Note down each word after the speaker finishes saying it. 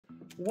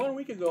1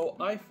 week ago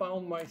I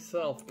found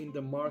myself in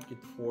the market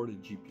for the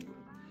GPU.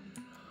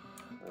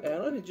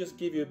 And let me just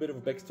give you a bit of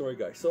a backstory,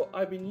 guys. So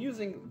I've been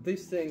using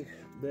this thing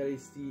that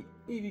is the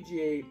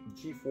Nvidia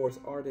GeForce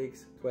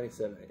RTX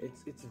 2070.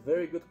 It's a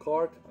very good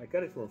card. I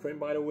got it from a friend,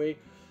 by the way.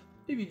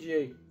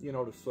 Nvidia, you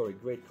know the story,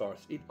 great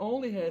cards. It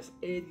only has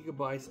 8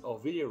 GB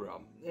of video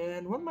RAM.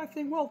 And one might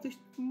think, well, this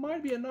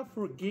might be enough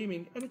for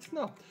gaming, and it's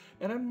not.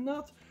 And I'm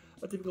not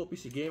a typical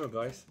PC gamer,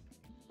 guys.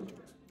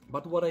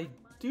 But what I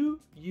do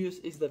use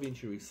is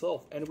DaVinci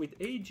Resolve. And with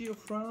 8 GB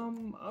of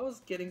RAM, I was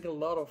getting a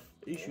lot of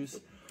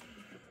issues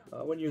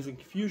when using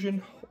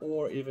Fusion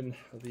or even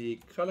the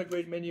color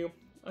grade menu.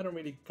 I don't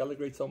really color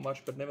grade so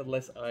much, but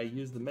nevertheless I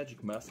use the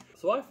Magic Mask.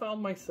 So I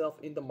found myself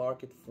in the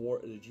market for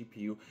the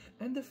GPU,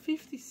 and the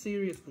 50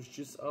 series was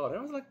just out. And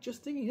I was like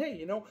just thinking, hey,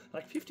 you know,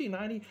 like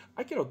 5090,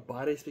 I cannot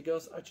buy this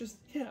because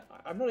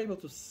I'm not able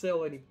to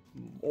sell any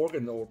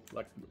organ or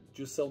like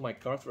just sell my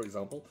cards, for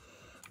example.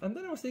 And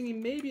then I was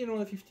thinking maybe, you know,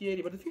 the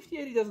 5080, but the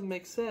 5080 doesn't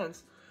make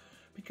sense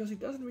because it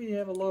doesn't really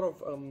have a lot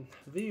of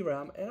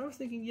VRAM. And I was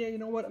thinking, yeah, you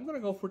know what, I'm gonna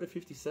go for the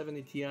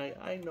 5070 Ti.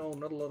 I know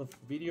not a lot of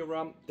video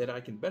RAM that I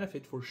can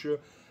benefit for sure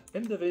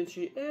in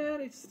DaVinci,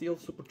 and it's still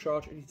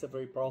supercharged and it's a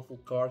very powerful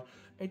card.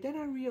 And then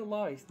I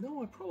realized,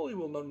 no, I probably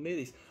will not need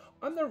this.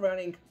 I'm not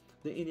running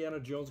the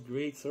Indiana Jones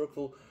Great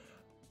Circle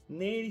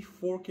native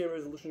 4K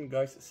resolution,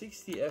 guys,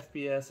 60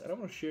 FPS, and I'm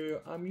gonna show you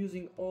I'm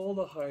using all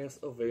the highest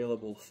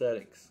available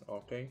settings,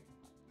 okay?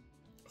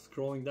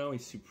 Scrolling down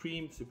is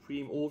Supreme,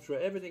 Ultra,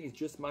 everything is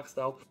just maxed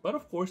out. But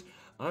of course,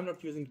 I'm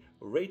not using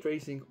ray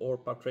tracing or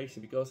path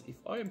tracing, because if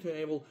I am to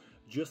enable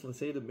just, let's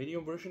say, the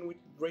medium version with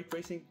ray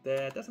tracing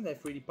that doesn't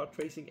have 3D path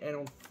tracing, and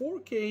on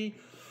 4K,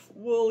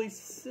 well,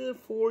 it's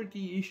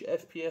 40-ish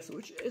FPS,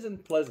 which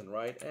isn't pleasant,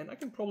 right? And I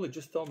can probably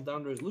just tone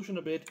down the resolution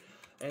a bit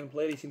and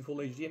play this in full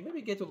HD and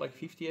maybe get to like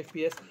 50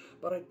 FPS,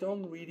 but I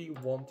don't really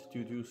want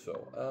to do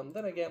so.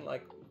 Then again,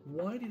 like,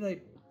 why did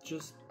I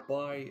just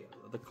buy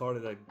the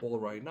card that I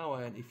bought right now?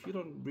 And if you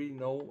don't really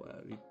know,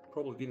 you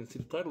probably didn't see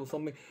the title or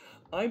something,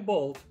 I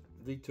bought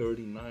the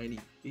 3090.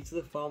 It's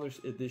the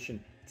Founders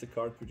Edition. It's a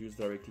card produced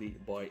directly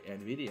by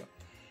Nvidia.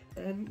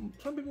 And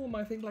some people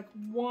might think, like,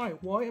 why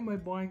am I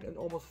buying an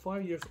almost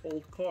 5 years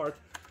old card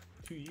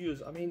to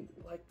use? I mean,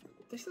 like,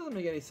 this doesn't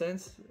make any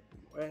sense.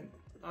 And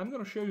I'm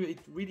gonna show you it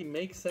really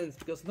makes sense,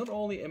 because not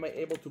only am I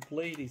able to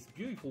play this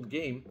beautiful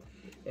game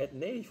at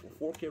native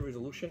 4K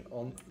resolution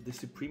on the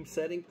Supreme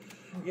setting,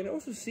 you can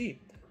also see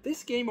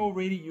this game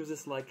already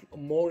uses like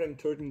more than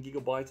 13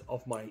 GB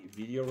of my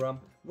video RAM,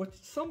 which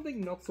is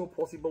something not so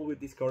possible with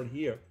this card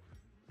here.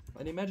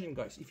 And imagine,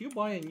 guys, if you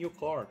buy a new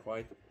card,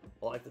 right,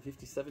 like the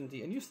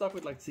 5070, and you start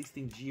with like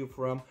 16 GB of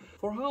RAM,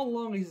 for how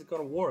long is it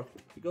gonna work?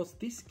 Because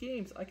these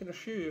games, I can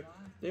assure you,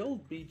 they'll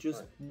be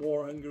just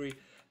more hungry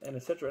and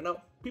etc.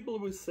 Now, people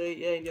will say,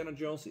 yeah, Indiana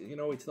Jones, you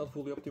know, it's not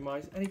fully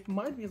optimized, and it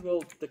might be as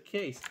well the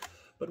case.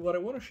 But what I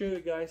want to show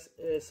you guys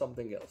is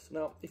something else.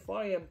 Now, if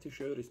I am to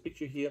show you this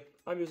picture here,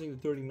 I'm using the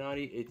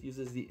 3090. It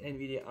uses the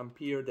Nvidia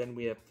Ampere. Then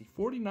we have the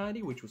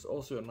 4090, which was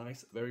also a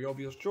nice, very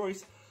obvious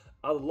choice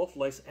out of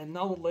Lovelace, and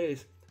now the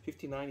latest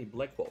 5090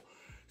 Blackwell.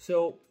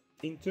 So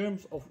in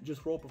terms of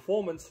just raw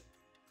performance,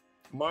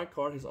 my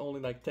card is only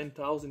like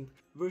 10,000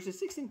 versus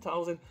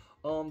 16,000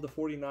 on the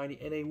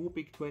 4090 and a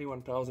whooping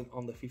 21,000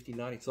 on the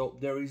 5090. So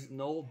there is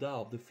no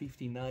doubt the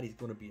 5090 is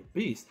going to be a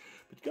beast.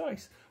 But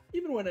guys,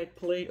 even when I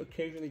play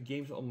occasionally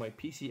games on my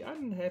PC, I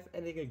don't have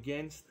anything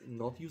against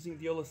not using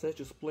the DLSS,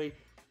 just play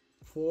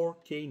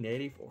 4K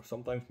native, or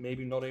sometimes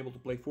maybe not able to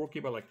play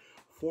 4K but like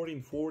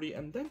 1440,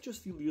 and then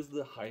just still use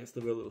the highest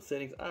available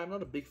settings. I'm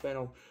not a big fan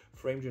of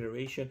frame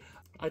generation.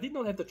 I did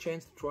not have the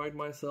chance to try it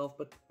myself,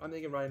 but I'm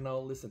thinking right now,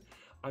 listen,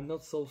 I'm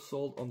not so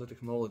sold on the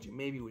technology.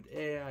 Maybe with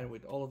AI and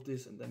with all of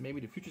this, and then maybe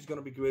the future is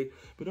gonna be great.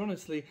 But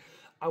honestly,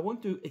 I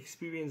want to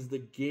experience the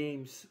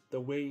games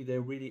the way they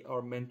really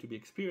are meant to be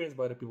experienced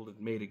by the people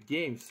that made the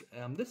games.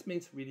 This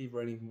means really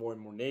running more and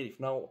more native.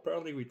 Now,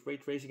 apparently with ray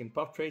tracing and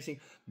path tracing,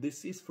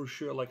 this is for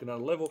sure like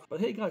another level. But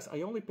hey guys,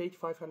 I only paid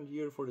 500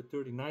 € for the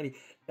 3090,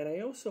 and I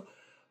also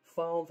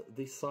found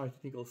this site,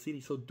 Technical City.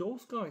 So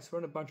those guys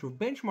run a bunch of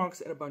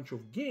benchmarks and a bunch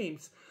of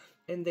games,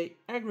 and they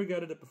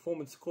aggregated the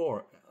performance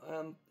score.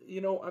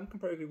 You know, I'm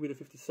comparing it with the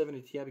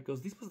 5070 Ti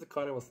because this was the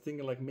card I was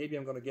thinking like maybe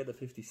I'm gonna get the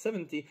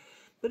 5070.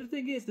 But the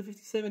thing is, the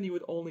 5070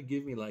 would only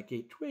give me like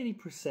a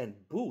 20%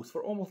 boost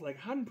for almost like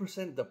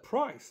 100% the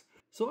price.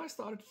 So I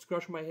started to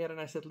scratch my head and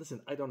I said,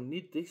 listen, I don't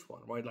need this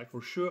one, right? Like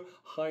for sure,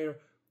 higher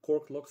core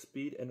clock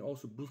speed and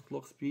also boost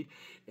clock speed,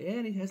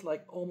 and it has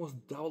like almost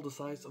double the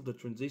size of the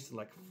transistor,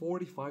 like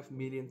 45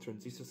 million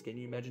transistors. Can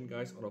you imagine,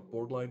 guys, on a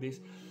board like this?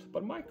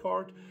 But my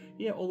card,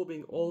 yeah, although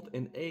being old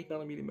and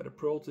 8nm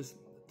process,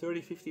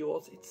 30-50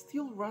 watts, it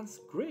still runs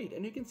great.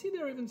 And you can see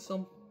there are even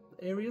some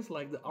areas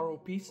like the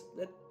ROPs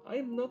that I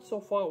am not so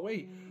far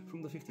away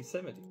from the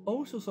 5070.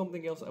 Also,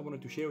 something else I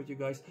wanted to share with you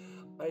guys,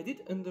 I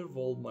did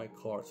undervolt my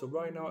card. So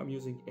right now I'm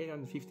using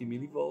 850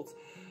 millivolts.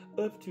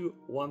 up to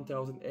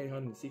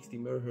 1860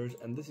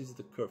 MHz, and this is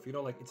the curve. You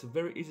know, like, it's a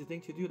very easy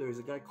thing to do. There is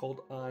a guy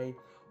called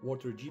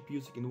Water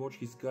GPUs. You can watch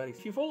his guide.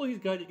 If you follow his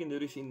guide, you can do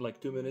this in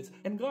like 2 minutes.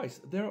 And guys,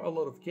 there are a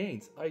lot of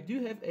gains. I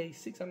do have a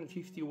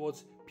 650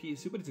 watts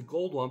PSU, but it's a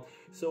gold one.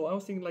 So I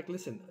was thinking, like,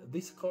 listen,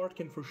 this card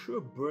can for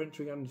sure burn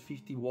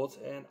 350 watts,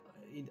 and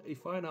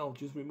if I now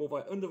just remove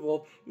my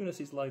undervolt, you're gonna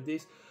see it's like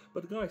this.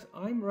 But guys,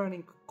 I'm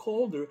running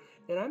colder,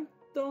 and I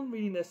don't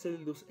really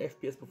necessarily lose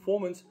FPS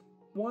performance.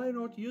 Why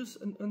not use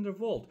an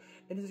undervolt?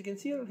 And as you can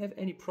see, I don't have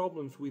any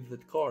problems with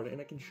that card,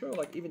 and I can show,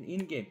 like, even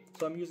in game.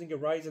 So I'm using a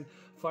Ryzen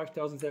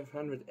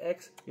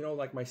 5700X. You know,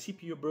 like, my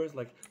CPU burns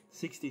like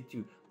 60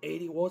 to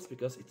 80 watts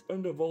because it's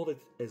undervolted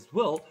as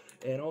well,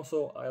 and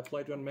also I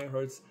applied 1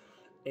 MHz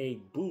a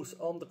boost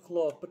on the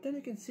clock. But then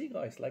you can see,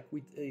 guys, like,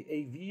 with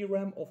a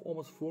VRAM of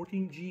almost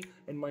 14G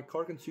and my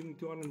card consuming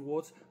 200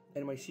 watts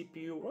and my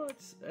CPU, well,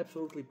 it's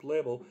absolutely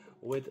playable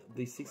with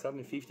the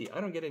 650. I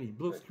don't get any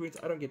blue screens,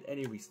 I don't get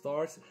any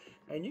restarts,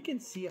 and you can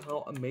see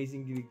how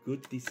amazingly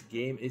good this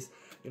game is,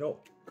 you know,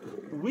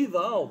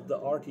 without the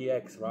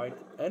RTX, right?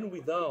 And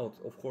without,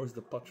 of course,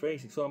 the pod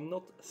tracing. So I'm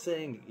not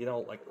saying, you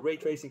know, like, ray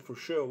tracing for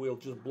sure will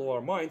just blow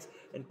our minds,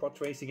 and pod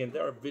tracing, and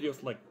there are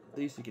videos like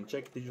this, you can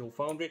check Digital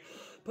Foundry.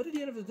 But at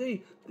the end of the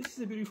day, this is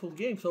a beautiful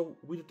game. So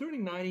with the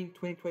 3090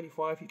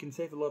 2025, you can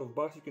save a lot of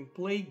bucks. You can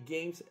play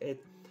games at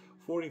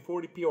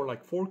 1440p or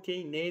like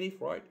 4K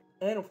native, right?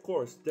 And of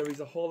course, there is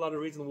a whole other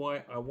reason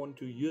why I want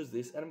to use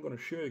this, and I'm going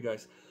to show you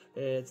guys.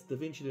 It's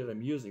DaVinci that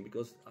I'm using,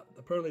 because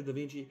apparently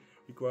DaVinci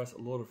requires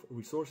a lot of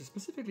resources,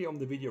 specifically on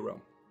the video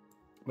RAM.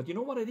 But you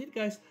know what I did,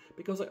 guys?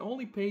 Because I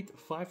only paid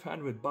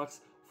 500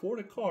 bucks for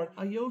the card,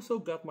 I also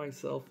got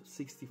myself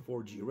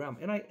 64G RAM,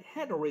 and I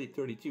had already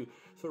 32.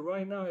 So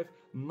right now I have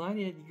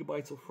 98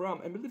 gigabytes of RAM,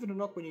 and believe it or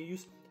not, when you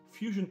use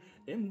Fusion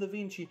and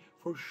DaVinci,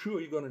 for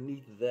sure you're gonna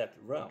need that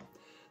RAM.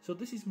 So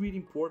this is really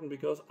important,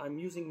 because I'm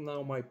using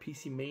now my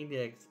PC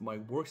Maniac, my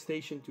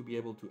workstation, to be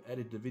able to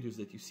edit the videos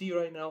that you see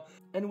right now.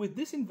 And with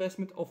this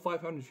investment of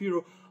 500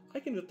 euro, I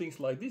can do things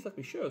like this. Let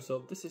me show.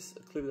 So this is a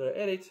clip that I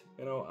edit.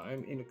 You know,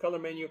 I'm in the color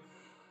menu,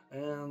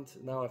 and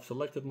now I've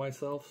selected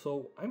myself.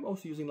 So I'm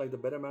also using like the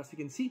better mask, you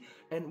can see.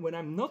 And when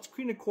I'm not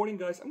screen recording,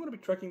 guys, I'm gonna be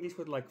tracking this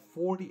with like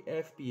 40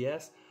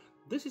 FPS.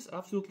 This is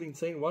absolutely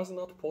insane. Was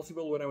not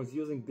possible when I was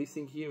using this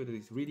thing here. It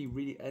is really,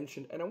 really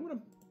ancient, and I want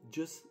to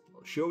just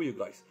show you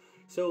guys.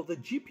 So the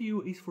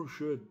GPU is for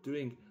sure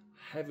doing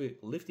heavy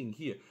lifting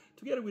here,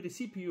 together with the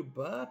CPU,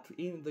 but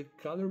in the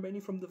color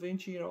menu from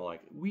DaVinci, you know,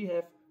 like, we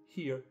have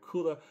here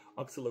CUDA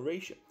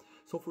acceleration.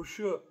 So for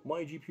sure,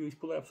 my GPU is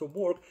pulling up some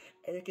work,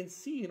 and you can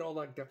see, you know,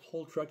 like, the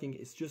whole tracking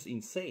is just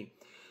insane.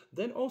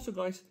 Then also,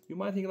 guys, you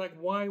might think like,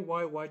 why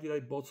did I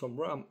bought some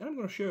RAM? And I'm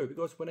going to show you,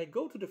 because when I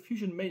go to the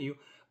Fusion menu,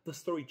 the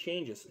story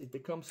changes. It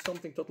becomes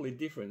something totally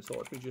different. So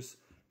let me just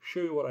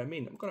show you what I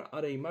mean. I'm going to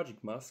add a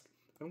magic mask.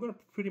 I'm going to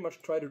pretty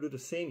much try to do the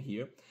same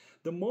here.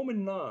 The moment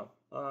now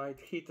I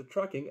hit the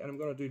tracking, and I'm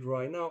going to do it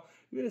right now,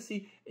 you're going to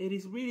see it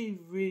is really,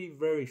 really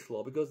very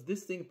slow, because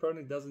this thing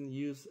apparently doesn't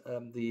use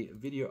the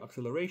video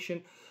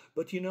acceleration.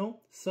 But you know,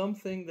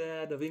 something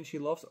that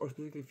DaVinci loves, or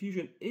specifically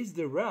Fusion, is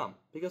the RAM,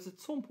 because at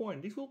some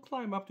point this will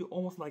climb up to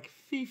almost like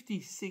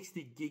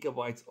 50-60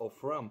 gigabytes of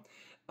RAM,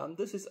 and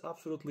this is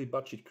absolutely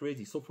batshit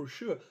crazy. So for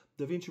sure,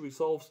 DaVinci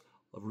Resolve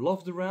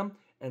loves the RAM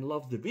and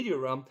loves the video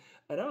RAM.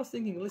 And I was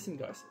thinking, listen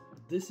guys,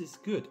 this is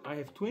good. I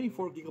have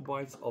 24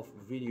 gigabytes of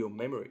video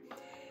memory,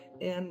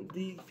 and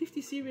the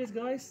 50 series,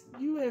 guys,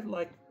 you have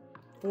like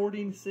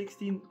 14,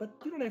 16, but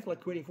you don't have like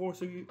 24,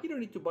 so you either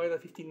need to buy the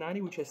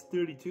 5090, which has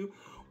 32,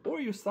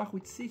 or you're stuck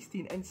with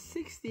 16, and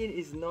 16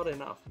 is not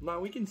enough. Now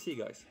we can see,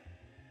 guys,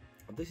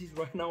 this is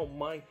right now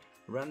my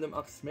random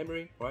access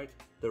memory, right,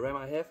 the RAM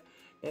I have,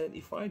 and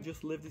if I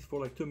just leave this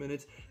for like 2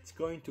 minutes, it's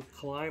going to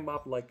climb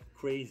up like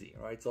crazy,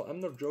 right? So I'm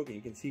not joking,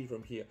 you can see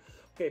from here.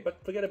 Okay,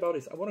 but forget about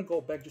this. I want to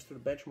go back just to the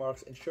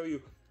benchmarks and show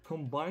you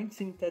combined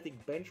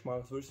synthetic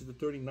benchmarks versus the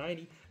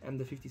 3090 and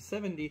the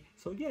 5070.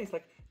 So again, it's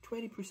like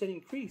 20%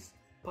 increase,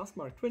 pass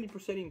mark,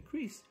 20%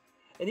 increase.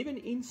 And even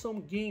in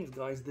some games,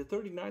 guys, the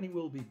 3090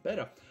 will be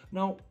better.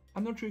 Now,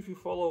 I'm not sure if you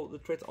follow the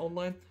threads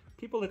online.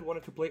 People that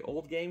wanted to play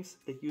old games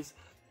that use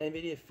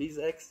Nvidia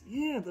PhysX,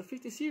 yeah, the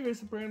 50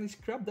 series apparently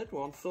scrapped that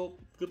one, so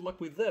good luck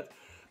with that.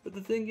 But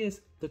the thing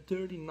is, the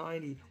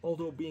 3090,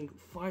 although being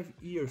 5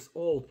 years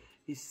old,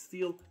 is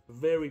still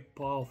very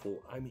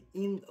powerful. I mean,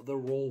 in the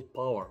raw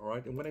power,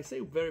 right? And when I say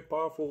very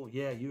powerful,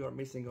 yeah, you are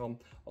missing on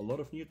a lot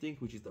of new things,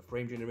 which is the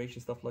frame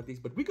generation, stuff like this.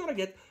 But we're gonna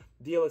get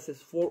DLSS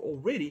 4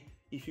 already.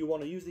 If you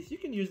want to use this, you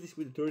can use this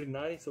with the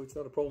 3090, so it's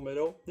not a problem at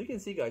all. You can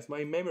see, guys,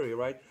 my memory,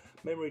 right?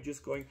 Memory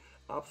just going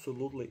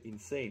absolutely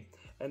insane.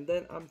 And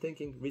then I'm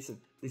thinking, listen,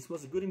 this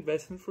was a good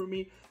investment for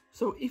me.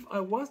 So if I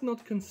was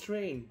not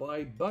constrained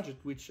by budget,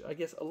 which I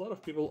guess a lot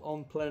of people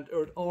on planet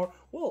Earth are,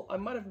 well, I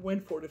might have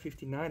went for the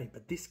 5090,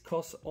 but this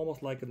costs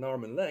almost like an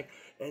arm and leg.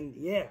 And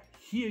yeah,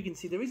 here you can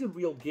see there is a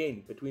real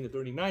gain between the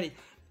 3090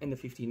 and the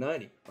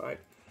 5090, right?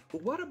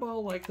 But what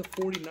about like the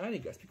 4090,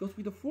 guys? Because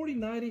with the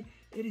 4090,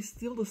 it is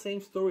still the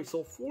same story.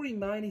 So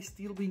 4090 is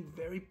still being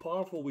very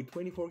powerful with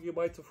 24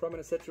 gigabytes of RAM and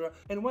etc.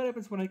 And what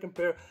happens when I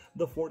compare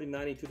the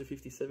 4090 to the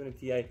 5070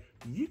 Ti?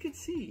 You can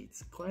see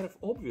it's kind of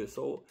obvious.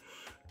 So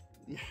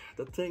yeah,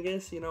 the thing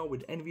is, you know,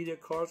 with Nvidia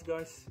cards,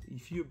 guys,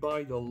 if you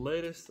buy the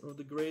latest or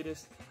the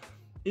greatest,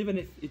 even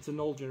if it's an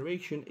old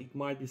generation, it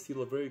might be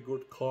still a very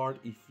good card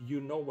if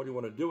you know what you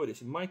want to do with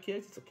it. In my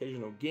case, it's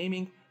occasional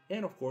gaming,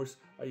 and of course,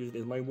 I use it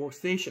as my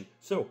workstation.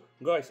 So,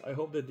 guys, I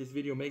hope that this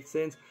video makes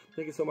sense.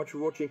 Thank you so much for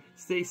watching.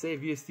 Stay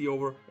safe, VST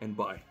over, and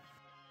bye.